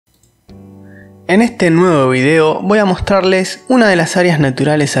En este nuevo video voy a mostrarles una de las áreas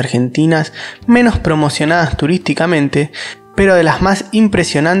naturales argentinas menos promocionadas turísticamente, pero de las más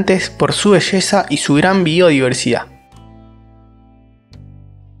impresionantes por su belleza y su gran biodiversidad.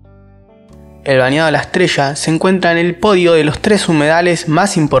 El Bañado La Estrella se encuentra en el podio de los 3 humedales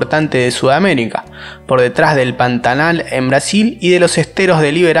más importantes de Sudamérica, por detrás del Pantanal en Brasil y de los esteros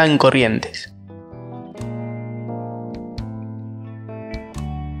del Ebird en Corrientes.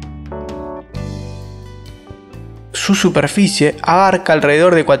 Su superficie abarca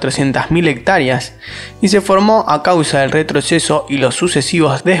alrededor de 400.000 hectáreas y se formó a causa del retroceso y los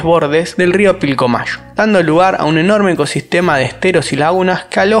sucesivos desbordes del río Pilcomayo, dando lugar a un enorme ecosistema de esteros y lagunas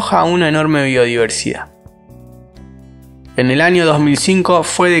que aloja una enorme biodiversidad. En el año 2005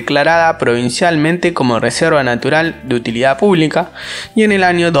 fue declarada provincialmente como Reserva Natural de Utilidad Pública y en el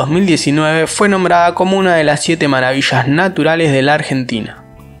año 2019 fue nombrada como una de las 7 maravillas naturales de la Argentina.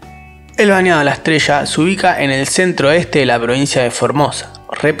 El Bañado La Estrella se ubica en el centro-este de la provincia de Formosa,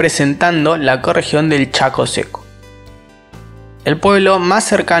 representando la ecorregión del Chaco Seco. El pueblo más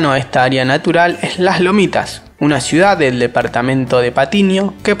cercano a esta área natural es Las Lomitas, una ciudad del departamento de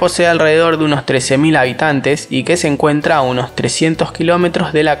Patiño que posee alrededor de unos 13.000 habitantes y que se encuentra a unos 300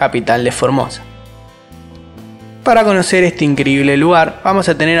 kilómetros de la capital de Formosa. Para conocer este increíble lugar vamos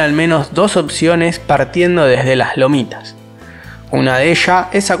a tener al menos 2 opciones partiendo desde Las Lomitas. Una de ellas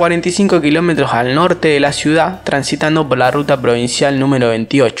es a 45 kilómetros al norte de la ciudad, transitando por la ruta provincial número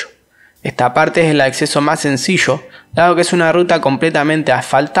 28. Esta parte es el acceso más sencillo, dado que es una ruta completamente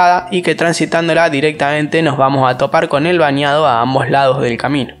asfaltada y que transitándola directamente nos vamos a topar con el bañado a ambos lados del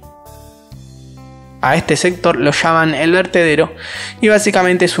camino. A este sector lo llaman el vertedero y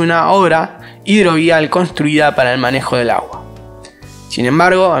básicamente es una obra hidrovial construida para el manejo del agua. Sin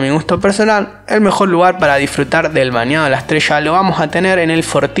embargo, a mi gusto personal, el mejor lugar para disfrutar del Bañado La Estrella lo vamos a tener en el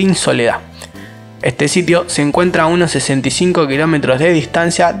Fortín Soledad. Este sitio se encuentra a unos 65 kilómetros de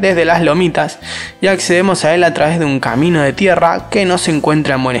distancia desde Las Lomitas y accedemos a él a través de un camino de tierra que no se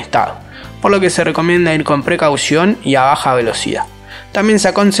encuentra en buen estado, por lo que se recomienda ir con precaución y a baja velocidad. También se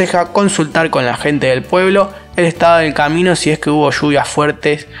aconseja consultar con la gente del pueblo el estado del camino si es que hubo lluvias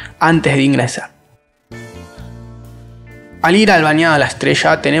fuertes antes de ingresar. Al ir al Bañado La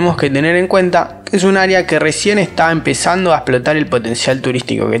Estrella tenemos que tener en cuenta que es un área que recién está empezando a explotar el potencial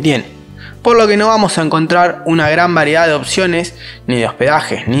turístico que tiene, por lo que no vamos a encontrar una gran variedad de opciones, ni de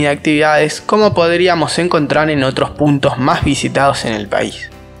hospedajes ni de actividades como podríamos encontrar en otros puntos más visitados en el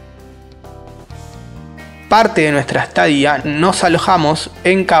país. Parte de nuestra estadía nos alojamos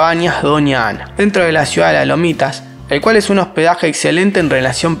en Cabañas Doña Ana, dentro de la ciudad de Las Lomitas, el cual es un hospedaje excelente en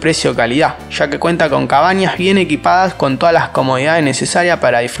relación precio-calidad, ya que cuenta con cabañas bien equipadas con todas las comodidades necesarias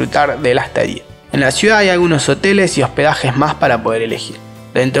para disfrutar de la estadía. En la ciudad hay algunos hoteles y hospedajes más para poder elegir.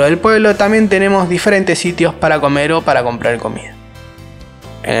 Dentro del pueblo también tenemos diferentes sitios para comer o para comprar comida.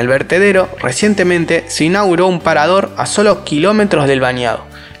 En el vertedero recientemente se inauguró un parador a solo kilómetros del bañado,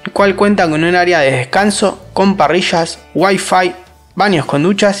 el cual cuenta con un área de descanso con parrillas, wifi, baños con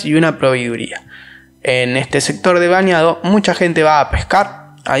duchas y una proveeduría. En este sector de bañado mucha gente va a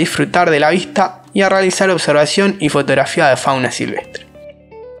pescar, a disfrutar de la vista y a realizar observación y fotografía de fauna silvestre.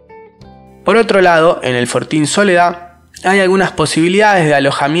 Por otro lado, en el Fortín Soledad hay algunas posibilidades de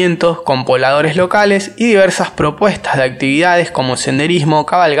alojamientos con pobladores locales y diversas propuestas de actividades como senderismo,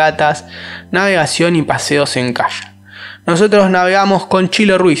 cabalgatas, navegación y paseos en kayak. Nosotros navegamos con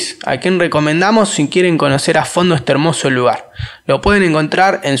Chilo Ruiz, a quien recomendamos si quieren conocer a fondo este hermoso lugar. Lo pueden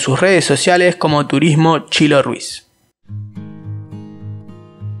encontrar en sus redes sociales como Turismo Chilo Ruiz.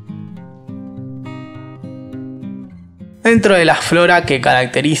 Dentro de la flora que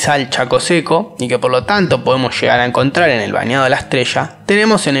caracteriza al Chaco Seco y que por lo tanto podemos llegar a encontrar en el Bañado La Estrella,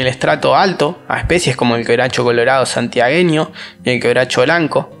 tenemos en el estrato alto a especies como el quebracho colorado santiagueño y el quebracho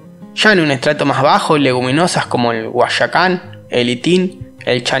blanco. Ya en un estrato más bajo, leguminosas como el guayacán, el itín,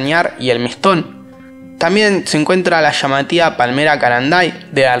 el chañar y el mistón. También se encuentra la llamativa palmera caranday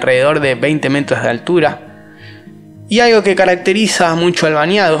de alrededor de 20 metros de altura. Y algo que caracteriza mucho al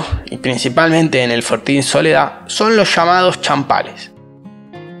bañado, y principalmente en el Fortín Soledad, son los llamados champales.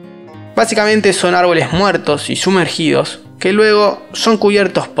 Básicamente son árboles muertos y sumergidos que luego son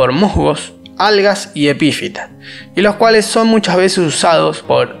cubiertos por musgos, algas y epífitas, y los cuales son muchas veces usados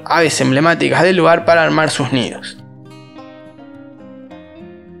por aves emblemáticas del lugar para armar sus nidos.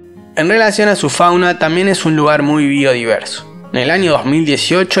 En relación a su fauna, también es un lugar muy biodiverso. En el año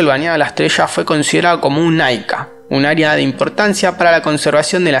 2018 el Bañado La Estrella fue considerado como un AICA, un área de importancia para la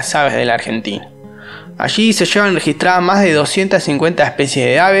conservación de las aves de la Argentina. Allí se llevan registradas más de 250 especies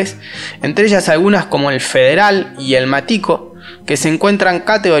de aves, entre ellas algunas como el federal y el matico, que se encuentran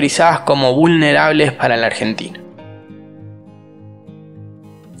categorizadas como vulnerables para la Argentina.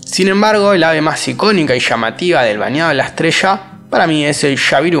 Sin embargo, el ave más icónica y llamativa del Bañado La Estrella para mí es el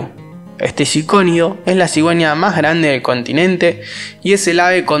yabirú. Este cicónido es la cigüeña más grande del continente y es el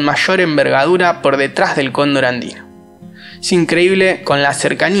ave con mayor envergadura por detrás del cóndor andino. Es increíble con la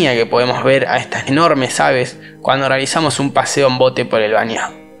cercanía que podemos ver a estas enormes aves cuando realizamos un paseo en bote por el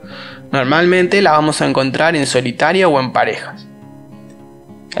bañado. Normalmente la vamos a encontrar en solitario o en parejas.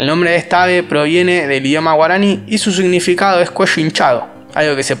 El nombre de esta ave proviene del idioma guaraní y su significado es cuello hinchado,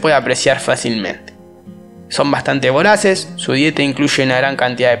 algo que se puede apreciar fácilmente. Son bastante voraces, su dieta incluye una gran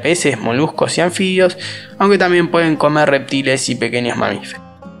cantidad de peces, moluscos y anfibios, aunque también pueden comer reptiles y pequeños mamíferos.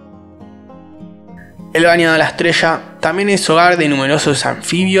 El Bañado La Estrella también es hogar de numerosos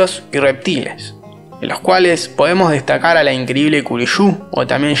anfibios y reptiles, de los cuales podemos destacar a la increíble curiyú, o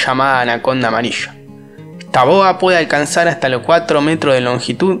también llamada anaconda amarilla. Esta boa puede alcanzar hasta los 4 metros de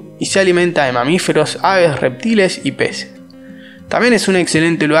longitud y se alimenta de mamíferos, aves, reptiles y peces. También es un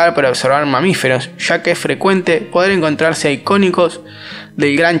excelente lugar para observar mamíferos, ya que es frecuente poder encontrarse icónicos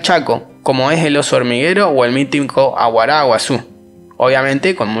del Gran Chaco, como es el oso hormiguero o el mítico aguará guazú,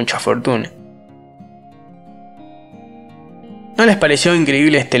 obviamente con mucha fortuna. ¿No les pareció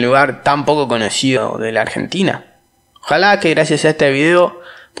increíble este lugar tan poco conocido de la Argentina? Ojalá que gracias a este video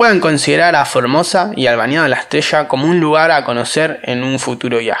puedan considerar a Formosa y al Bañado La Estrella como un lugar a conocer en un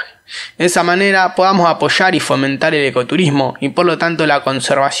futuro viaje. De esa manera podamos apoyar y fomentar el ecoturismo y por lo tanto la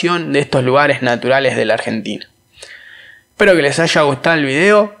conservación de estos lugares naturales de la Argentina. Espero que les haya gustado el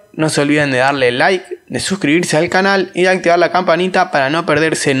video, no se olviden de darle like, de suscribirse al canal y de activar la campanita para no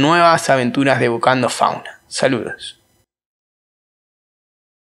perderse nuevas aventuras de Buscando Fauna. Saludos.